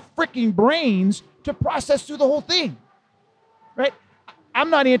use our freaking brains to process through the whole thing, right? I'm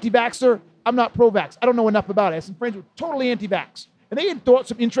not anti-vaxxer. I'm not pro-vax. I don't know enough about it. I have some friends who are totally anti-vax. And they had thought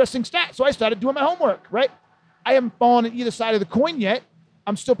some interesting stats. So I started doing my homework, right? I haven't fallen on either side of the coin yet.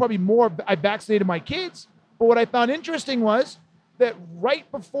 I'm still probably I vaccinated my kids. But what I found interesting was that right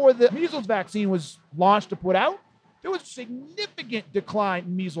before the measles vaccine was launched to put out, there was a significant decline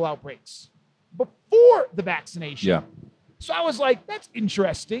in measles outbreaks before the vaccination. Yeah. So I was like, that's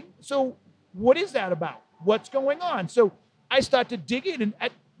interesting. So what is that about? What's going on? So I start to dig in, and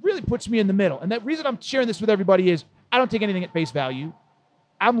it really puts me in the middle. And the reason I'm sharing this with everybody is I don't take anything at face value.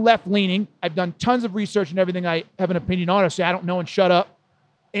 I'm left-leaning. I've done tons of research and everything I have an opinion on, or say I don't know and shut up.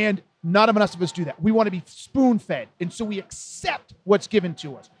 And none of us do that. We want to be spoon-fed. And so we accept what's given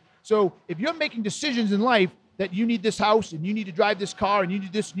to us. So if you're making decisions in life that you need this house and you need to drive this car and you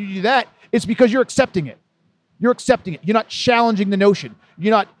need this and you need that, it's because you're accepting it. You're accepting it. You're not challenging the notion.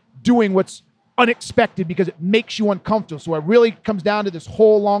 You're not doing what's unexpected because it makes you uncomfortable. So it really comes down to this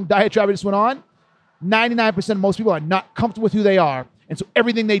whole long diatribe I just went on. 99% of most people are not comfortable with who they are. And so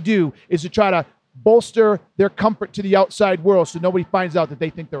everything they do is to try to bolster their comfort to the outside world so nobody finds out that they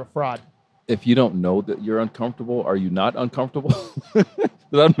think they're a fraud. If you don't know that you're uncomfortable, are you not uncomfortable? Does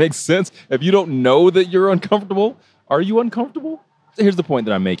that make sense? If you don't know that you're uncomfortable, are you uncomfortable? Here's the point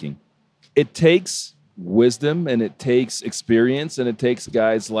that I'm making. It takes wisdom and it takes experience and it takes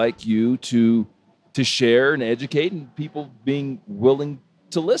guys like you to share and educate and people being willing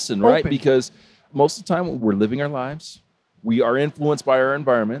to listen, right? Open. Because most of the time we're living our lives. We are influenced by our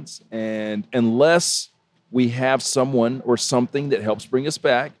environments, and unless we have someone or something that helps bring us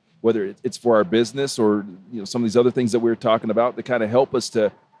back, whether it's for our business or some of these other things that we were talking about that kind of help us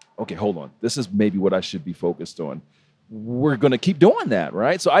to, okay, hold on, this is maybe what I should be focused on. We're going to keep doing that,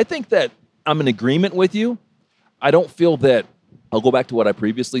 right? So I think that I'm in agreement with you. I don't feel that, I'll go back to what I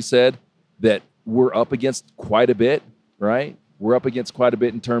previously said, that we're up against quite a bit, right? We're up against quite a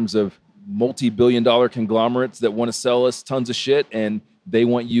bit in terms of multi-billion-dollar conglomerates that want to sell us tons of shit, and they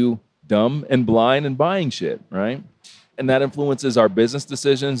want you dumb and blind and buying shit, right? And that influences our business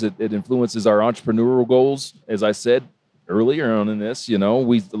decisions. It influences our entrepreneurial goals. As I said earlier on in this, a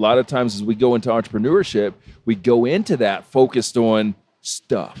lot of times as we go into entrepreneurship, we go into that focused on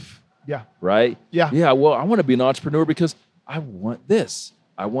stuff. Yeah. Right? Yeah. Yeah, well, I want to be an entrepreneur because I want this.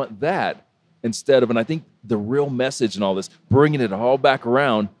 I want that. Instead of, and I think the real message in all this, bringing it all back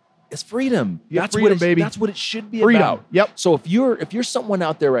around, it's freedom. Yeah, that's freedom, what baby. That's what it should be Freedom. about. Yep. So if you're someone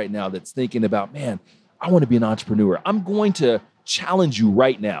out there right now that's thinking about, man, I want to be an entrepreneur, I'm going to challenge you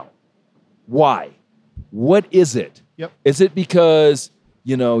right now. Why? What is it? Yep. Is it because,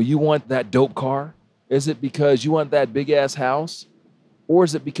 you want that dope car? Is it because you want that big ass house? Or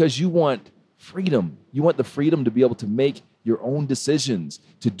is it because you want freedom? You want the freedom to be able to make your own decisions,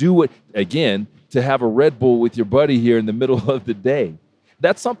 to do it, again, to have a Red Bull with your buddy here in the middle of the day.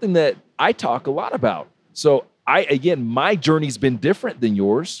 That's something that I talk a lot about. So my journey's been different than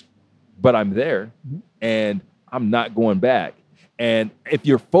yours, but I'm there and I'm not going back. And if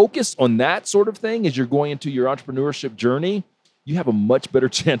you're focused on that sort of thing as you're going into your entrepreneurship journey, you have a much better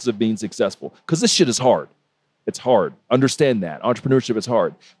chance of being successful because this shit is hard. It's hard. Understand that. Entrepreneurship is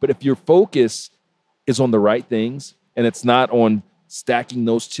hard. But if your focus is on the right things and it's not on stacking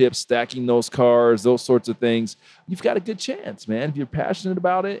those chips, stacking those cars, those sorts of things, you've got a good chance, man. If you're passionate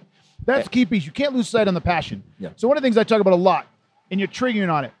about it. That's the key piece. You can't lose sight on the passion. Yeah. So one of the things I talk about a lot, and you're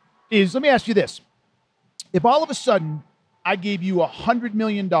triggering on it, is let me ask you this. If all of a sudden I gave you $100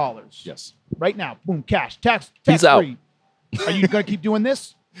 million Yes. right now, boom, cash, tax He's out. free, are you going to keep doing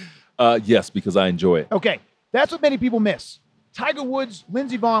this? Yes, because I enjoy it. Okay. That's what many people miss. Tiger Woods,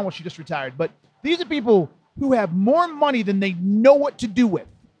 Lindsey Vonn, well, she just retired, but these are people who have more money than they know what to do with,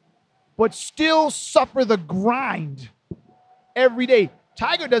 but still suffer the grind every day.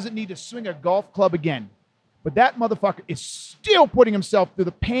 Tiger doesn't need to swing a golf club again, but that motherfucker is still putting himself through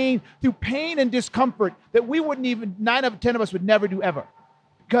pain and discomfort that we wouldn't even, 9 out of 10 of us would never do ever,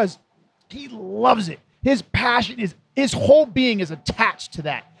 because he loves it. His passion is, his whole being is attached to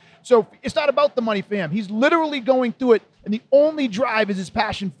that. So it's not about the money for him. He's literally going through it, and the only drive is his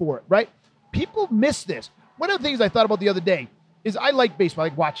passion for it, right? People miss this. One of the things I thought about the other day is I like baseball, I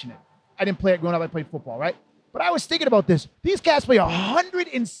like watching it. I didn't play it growing up, I played football, right? But I was thinking about this. These cats play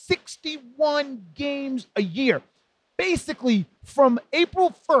 161 games a year. Basically, from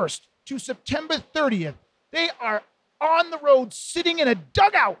April 1st to September 30th, they are on the road sitting in a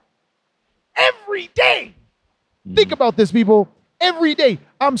dugout every day. Think about this, people. Every day.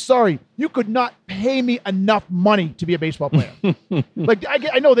 I'm sorry. You could not pay me enough money to be a baseball player. Like,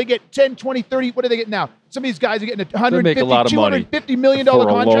 I know they get 10, 20, 30. What do they get now? Some of these guys are getting $150, $250 million for a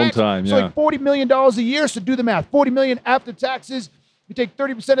contracts. long time, So like $40 million a year. So do the math. $40 million after taxes. You take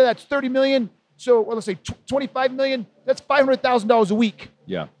 30% of that's $30 million. So let's say 25 million, that's $500,000 a week.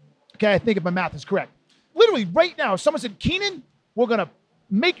 Yeah. Okay, I think if my math is correct. Literally right now, if someone said, Keenan, we're going to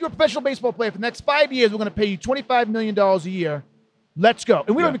make you a professional baseball player for the next 5 years. We're going to pay you $25 million a year. Let's go.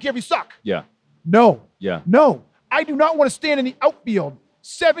 And we don't even care if you suck. Yeah. No. Yeah. No. I do not want to stand in the outfield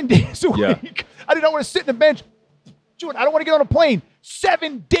 7 days a Yeah. week. I do not want to sit in the bench. Dude, I don't want to get on a plane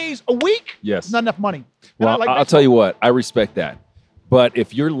 7 days a week. Yes. It's not enough money. Well, I'll tell you what, I respect that. But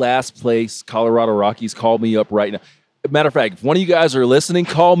if your last place Colorado Rockies, call me up right now. Matter of fact, if one of you guys are listening,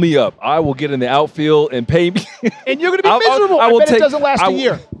 call me up. I will get in the outfield and pay me. And you're going to be miserable. I bet it doesn't last a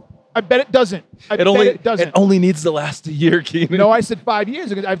year. I bet it doesn't. It only needs to last a year, Keenan. No, I said 5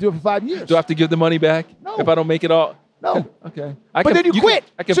 years. I have to do it for 5 years. Do I have to give the money back? No. If I don't make it all? No. Okay. But then you quit.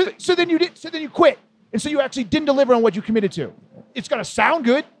 So then you quit. And so you actually didn't deliver on what you committed to. It's going to sound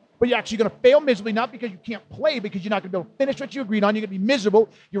good, but you're actually going to fail miserably, not because you can't play, because you're not going to be able to finish what you agreed on. You're going to be miserable.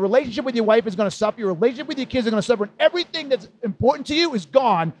 Your relationship with your wife is going to suffer. Your relationship with your kids are going to suffer. And everything that's important to you is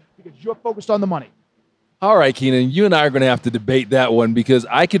gone because you're focused on the money. All right, Keenan, you and I are going to have to debate that one because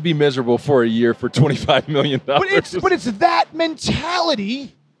I could be miserable for a year for $25 million. But it's that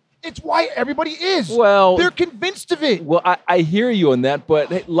mentality. It's why everybody is. Well, they're convinced of it. Well, I hear you on that, but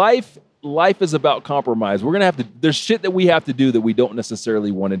hey, life is about compromise. We're going to have to, there's shit that we have to do that we don't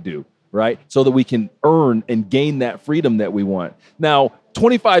necessarily want to do, right? So that we can earn and gain that freedom that we want. Now,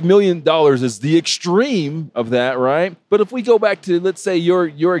 $25 million is the extreme of that, right? But if we go back to, let's say,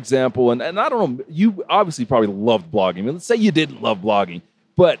 your example, and I don't know, you obviously probably loved blogging. I mean, let's say you didn't love blogging,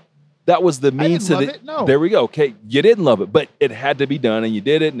 but that was the means to it. No. There we go. Okay, you didn't love it, but it had to be done, and you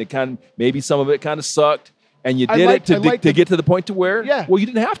did it, and it kind of, maybe some of it kind of sucked, and you did it to get to the point to where, well, you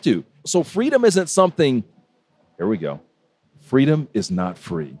didn't have to. So freedom isn't something, here we go. Freedom is not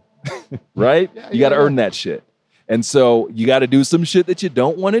free, right? You got to earn that shit. And so you got to do some shit that you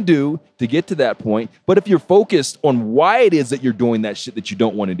don't want to do to get to that point. But if you're focused on why it is that you're doing that shit that you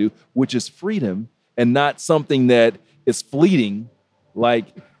don't want to do, which is freedom and not something that is fleeting, like,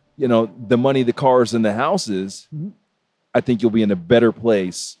 you know, the money, the cars, and the houses, I think you'll be in a better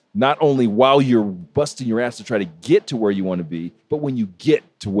place, not only while you're busting your ass to try to get to where you want to be, but when you get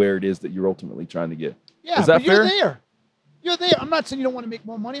to where it is that you're ultimately trying to get. Yeah, is that fair? You're there. You're there. I'm not saying you don't want to make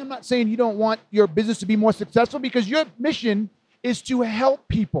more money. I'm not saying you don't want your business to be more successful, because your mission is to help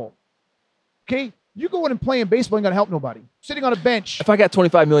people. Okay? You go in and play in baseball, you're going to help nobody. Sitting on a bench. If I got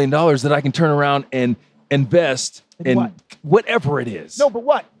 $25 million that I can turn around and invest in whatever it is. No, but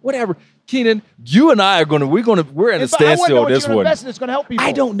what? Whatever. Keenan, you and I are we're at a standstill on this one. It's going to help people.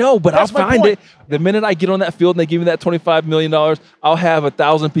 I don't know, but I'll find it. The minute I get on that field and they give me that $25 million, I'll have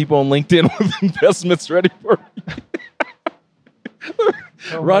 1,000 people on LinkedIn with investments ready for me.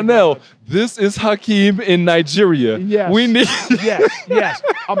 Ronell, this is Hakeem in Nigeria. Yes. We need. Yes.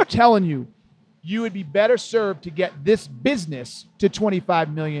 I'm telling you, you would be better served to get this business to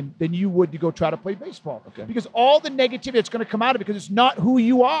 25 million than you would to go try to play baseball. Okay. Because all the negativity that's going to come out of it, because it's not who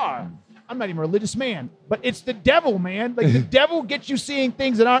you are. I'm not even a religious man, but it's the devil, man. Like, the devil gets you seeing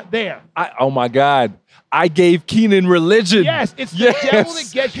things that aren't there. Oh my God. I gave Keenan religion. Yes, it's the devil that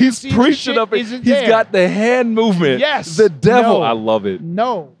gets you seeing preaching up. He's got the hand movement. Yes. The devil. No. I love it.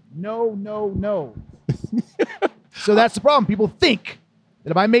 No. So that's the problem. People think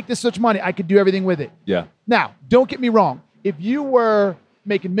that if I make this much money, I could do everything with it. Yeah. Now, don't get me wrong. If you were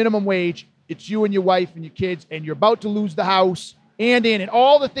making minimum wage, it's you and your wife and your kids, and you're about to lose the house, and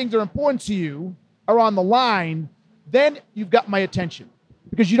all the things that are important to you are on the line, then you've got my attention,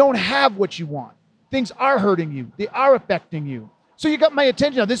 because you don't have what you want. Things are hurting you. They are affecting you. So you got my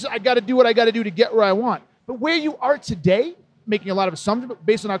attention. Now, I got to do what I got to do to get where I want. But where you are today, making a lot of assumptions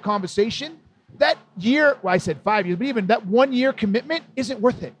based on our conversation, that year, well, I said 5 years, but even that 1 year commitment isn't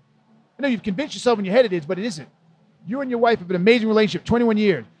worth it. I know you've convinced yourself in your head it is, but it isn't. You and your wife have an amazing relationship, 21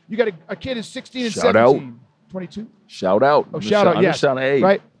 years. You got a kid who's 16 and 17. 22? Shout out. Oh, shout out, yes.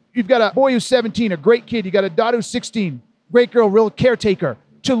 Right? You've got a boy who's 17, a great kid. You got a daughter who's 16, great girl, real caretaker.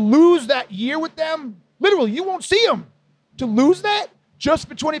 To lose that year with them, literally, you won't see them. To lose that just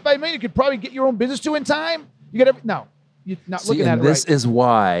for $25 million, you could probably get your own business to in time. You got no, you're not looking at it right. This is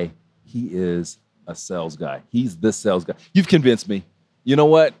why he is a sales guy. He's the sales guy. You've convinced me. You know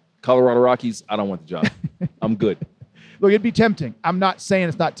what? Colorado Rockies, I don't want the job. I'm good. Look, it'd be tempting. I'm not saying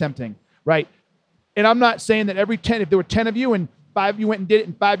it's not tempting, right? And I'm not saying that if there were 10 of you and 5 of you went and did it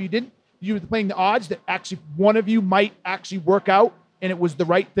and 5 of you didn't, you were playing the odds that actually one of you might actually work out and it was the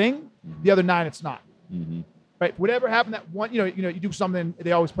right thing. The other 9, it's not. Mm-hmm. Right? Whatever happened, that one, you do something,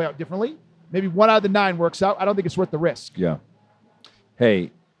 they always play out differently. Maybe 1 out of the 9 works out. I don't think it's worth the risk. Yeah.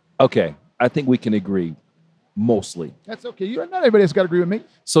 Hey, okay. I think we can agree mostly. That's okay. Not everybody has got to agree with me.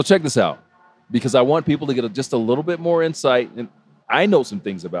 So check this out. because I want people to get just a little bit more insight. And I know some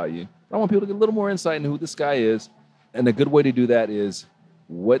things about you. I want people to get a little more insight into who this guy is. And a good way to do that is,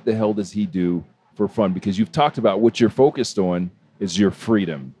 what the hell does he do for fun? Because you've talked about what you're focused on is your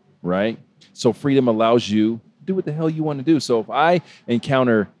freedom, right? So freedom allows you to do what the hell you want to do. So if I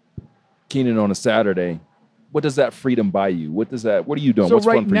encounter Keenan on a Saturday, what does that freedom buy you? What are you doing? So What's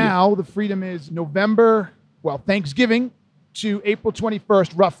right fun for now, the freedom is Thanksgiving to April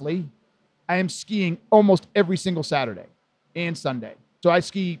 21st, roughly. I am skiing almost every single Saturday and Sunday. So I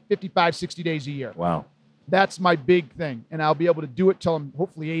ski 55, 60 days a year. you? Wow. That's my big thing. And I'll be able to do it till I'm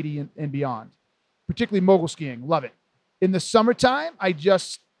hopefully 80 and beyond, particularly mogul skiing. Love it. In the summertime, I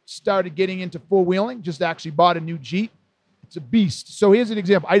just started getting into four-wheeling, just actually bought a new Jeep. It's a beast. So here's an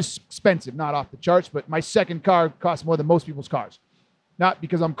example. It's expensive, not off the charts, but my second car costs more than most people's cars. Not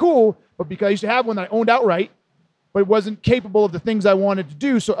because I'm cool, but because I used to have one that I owned outright, but it wasn't capable of the things I wanted to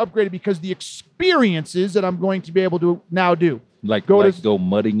do. So upgraded because the experiences that I'm going to be able to now do. Like go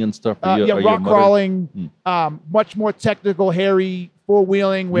mudding and stuff? Rock crawling, much more technical, hairy,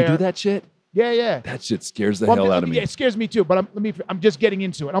 four-wheeling. You do that shit? Yeah. That shit scares the hell out of me. Yeah, it scares me too, but I'm just getting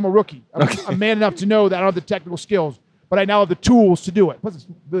into it. I'm a rookie. I'm man enough to know that I don't have the technical skills, but I now have the tools to do it. Plus, it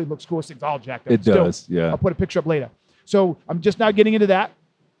really looks cool. This thing's all jacked up. It does, yeah. I'll put a picture up later. So I'm just now getting into that.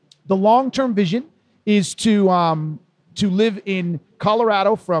 The long-term vision is to live in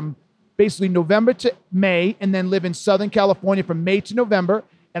Colorado from basically November to May, and then live in Southern California from May to November.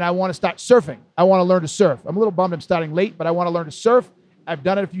 And I want to start surfing. I want to learn to surf. I'm a little bummed I'm starting late, but I want to learn to surf. I've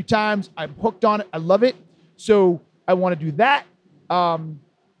done it a few times. I'm hooked on it. I love it. So I want to do that. And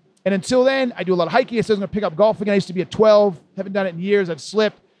until then, I do a lot of hiking. I said I was going to pick up golfing. I used to be at 12. Haven't done it in years. I've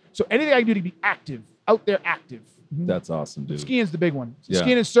slipped. So anything I can do to be active, out there active. That's awesome, dude. Skiing's the big one. Yeah.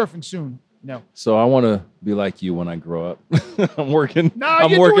 Skiing and surfing soon. No. So I want to be like you when I grow up. I'm working you're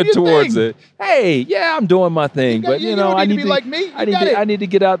doing your towards thing. it. Hey, yeah, I'm doing my thing, but you don't I need need to be like me. I need to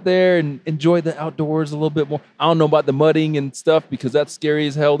get out there and enjoy the outdoors a little bit more. I don't know about the mudding and stuff because that's scary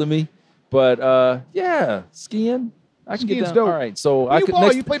as hell to me. But yeah, skiing. I can get Skiing's down. dope. All right, so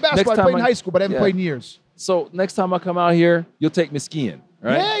You play basketball. I played in high school, but I haven't played in years. So next time I come out here, you'll take me skiing,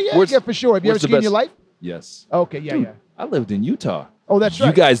 right? Yeah, for sure. Have you ever skied in your life? Yes. Okay, yeah. I lived in Utah. Oh, that's right.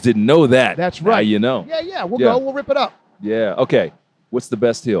 You guys didn't know that. That's right. Now you know. Yeah. We'll go. We'll rip it up. Yeah. Okay. What's the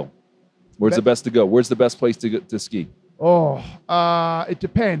best hill? Where's the best to go? Where's the best place to ski? Oh, it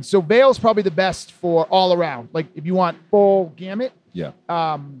depends. So Vail's probably the best for all around. Like if you want full gamut. Yeah.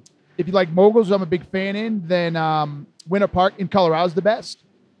 If you like moguls, I'm a big fan in, then Winter Park in Colorado is the best.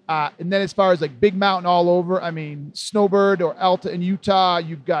 And then as far as like big mountain all over, I mean, Snowbird or Alta in Utah.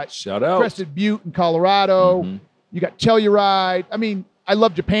 You've got Shout out. Crested Butte in Colorado. Mhm. You got Telluride. I mean, I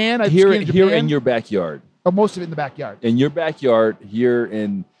love Japan. Here in your backyard. Oh, most of it in the backyard. In your backyard here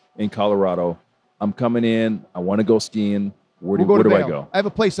in Colorado, I'm coming in. I want to go skiing. Where do I Vail. go? I have a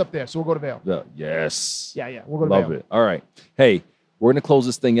place up there, so we'll go to Vail. Yes. Yeah. We'll go to Love Vail. it. All right. Hey, we're going to close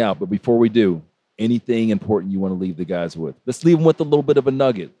this thing out. But before we do, anything important you want to leave the guys with? Let's leave them with a little bit of a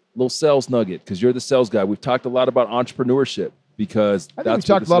nugget, a little sales nugget, because you're the sales guy. We've talked a lot about entrepreneurship because I think that's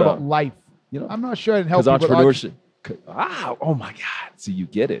we talked a lot about life. life. You know, I'm not sure I didn't help because people with entrepreneurship. Oh my God. See, you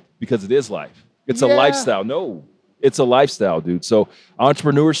get it because it is life. It's a Yeah. lifestyle. No, it's a lifestyle, dude. So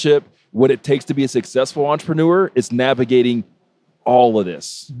entrepreneurship, what it takes to be a successful entrepreneur is navigating all of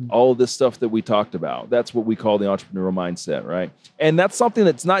this, all of this stuff that we talked about. That's what we call the entrepreneurial mindset, right? And that's something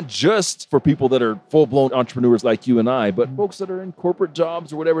that's not just for people that are full-blown entrepreneurs like you and I, but folks that are in corporate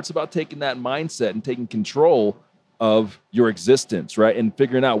jobs or whatever. It's about taking that mindset and taking control of your existence, right? And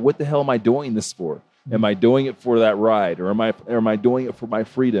figuring out, what the hell am I doing this for? Am I doing it for that ride, or am I doing it for my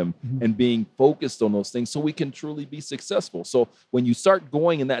freedom? And being focused on those things so we can truly be successful. So when you start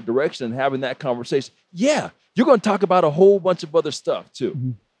going in that direction and having that conversation, yeah, you're going to talk about a whole bunch of other stuff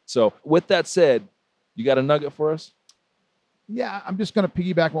too. So with that said, you got a nugget for us? Yeah, I'm just going to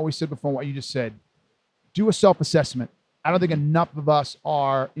piggyback what we said before, what you just said. Do a self-assessment. I don't think enough of us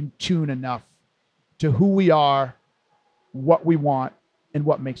are in tune enough to who we are, what we want, and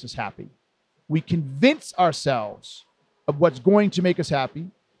what makes us happy. We convince ourselves of what's going to make us happy.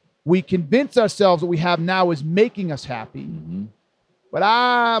 We convince ourselves what we have now is making us happy. But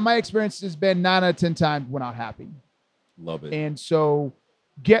my experience has been 9 out of 10 times we're not happy. Love it. And so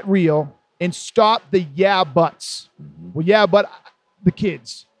get real and stop the yeah buts. Well, yeah, but the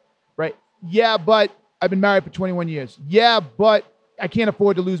kids, right? Yeah, but I've been married for 21 years. Yeah, but I can't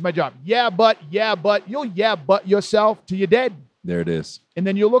afford to lose my job. Yeah, but you'll yeah, but yourself till you're dead. There it is. And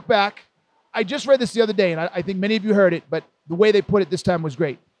then you'll look back. I just read this the other day, and I think many of you heard it, but the way they put it this time was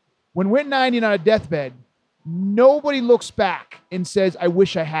great. When we're 90 and on a deathbed, nobody looks back and says, I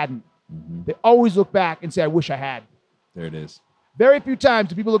wish I hadn't. They always look back and say, I wish I had. There it is. Very few times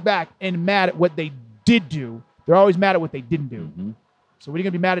do people look back and mad at what they did do. They're always mad at what they didn't do. So what are you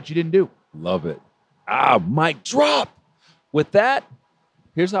going to be mad at you didn't do? Love it. Mic drop. With that,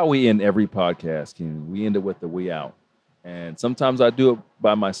 here's how we end every podcast, Ken. We end it with the we out. And sometimes I do it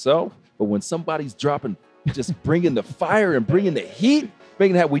by myself, but when somebody's dropping, just bringing the fire and bringing the heat,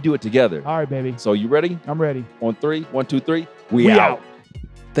 making that, we do it together. All right, baby. So you ready? I'm ready. On 3, 1, 2, 3. We out.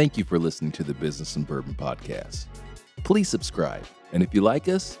 Thank you for listening to the Business and Bourbon podcast. Please subscribe. And if you like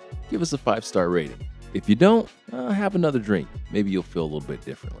us, give us a 5-star rating. If you don't, have another drink. Maybe you'll feel a little bit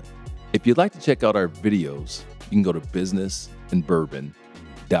differently. If you'd like to check out our videos, you can go to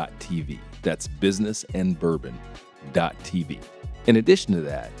businessandbourbon.tv. That's businessandbourbon.tv. In addition to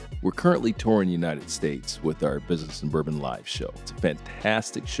that, we're currently touring the United States with our Business and Bourbon live show. It's a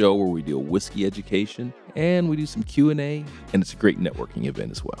fantastic show where we do whiskey education and we do some Q&A, and it's a great networking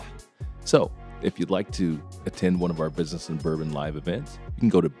event as well. So if you'd like to attend one of our Business and Bourbon live events, you can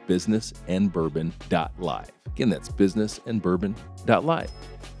go to businessandbourbon.live. Again, that's businessandbourbon.live.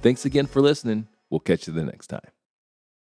 Thanks again for listening. We'll catch you the next time.